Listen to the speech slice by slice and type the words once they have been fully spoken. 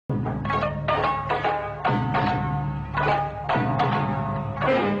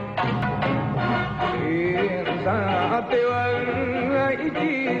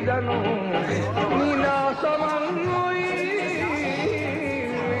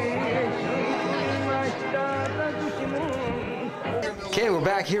Okay, we're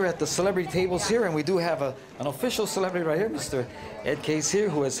back here at the celebrity tables here, and we do have an official celebrity right here, Mr. Ed Case here,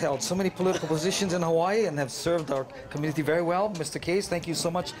 who has held so many political positions in Hawaii and have served our community very well. Mr. Case, thank you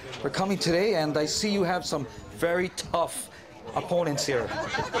so much for coming today, and I see you have some very tough opponents here.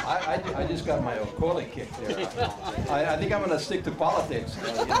 I just got my Okole kicked there. I think I'm going to stick to politics.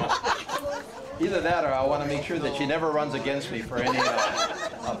 You know. Either that, or I want to make sure that she never runs against me for any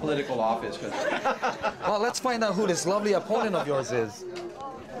political office. Well, let's find out who this lovely opponent of yours is.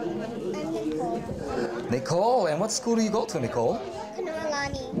 Nicole, and what school do you go to, Nicole?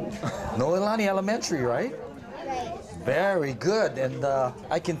 Noelani. Noelani Elementary, right? Right. Very good, and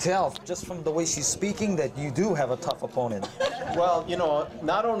I can tell just from the way she's speaking that you do have a tough opponent. Well, you know,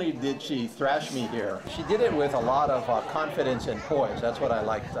 not only did she thrash me here, she did it with a lot of confidence and poise. That's what I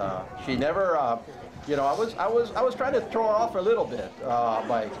liked. She never, you know, I was trying to throw her off a little bit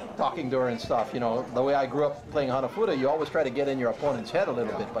by talking to her and stuff. You know, the way I grew up playing Hanafuda, you always try to get in your opponent's head a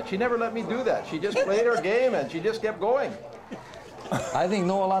little bit, but she never let me do that. She just played her game and she just kept going. I think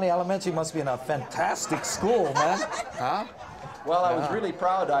Noelani Elementary must be in a fantastic school, man. Huh? Well, I was really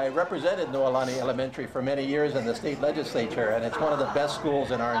proud. I represented Noelani Elementary for many years in the state legislature, and it's one of the best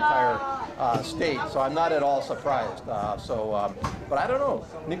schools in our entire state, so I'm not at all surprised. But I don't know.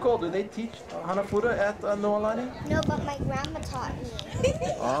 Nicole, do they teach Hanafuda at Noelani? No, but my grandma taught me.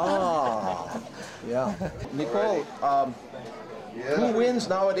 Ah, yeah. Nicole, who wins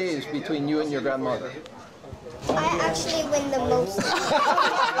nowadays between you and your grandmother? I actually win the most.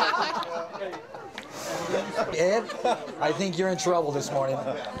 Ed, I think you're in trouble this morning.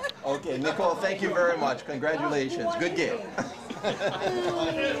 Okay, Nicole, thank you very much. Congratulations. Good game.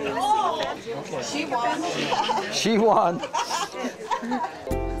 She won. She won.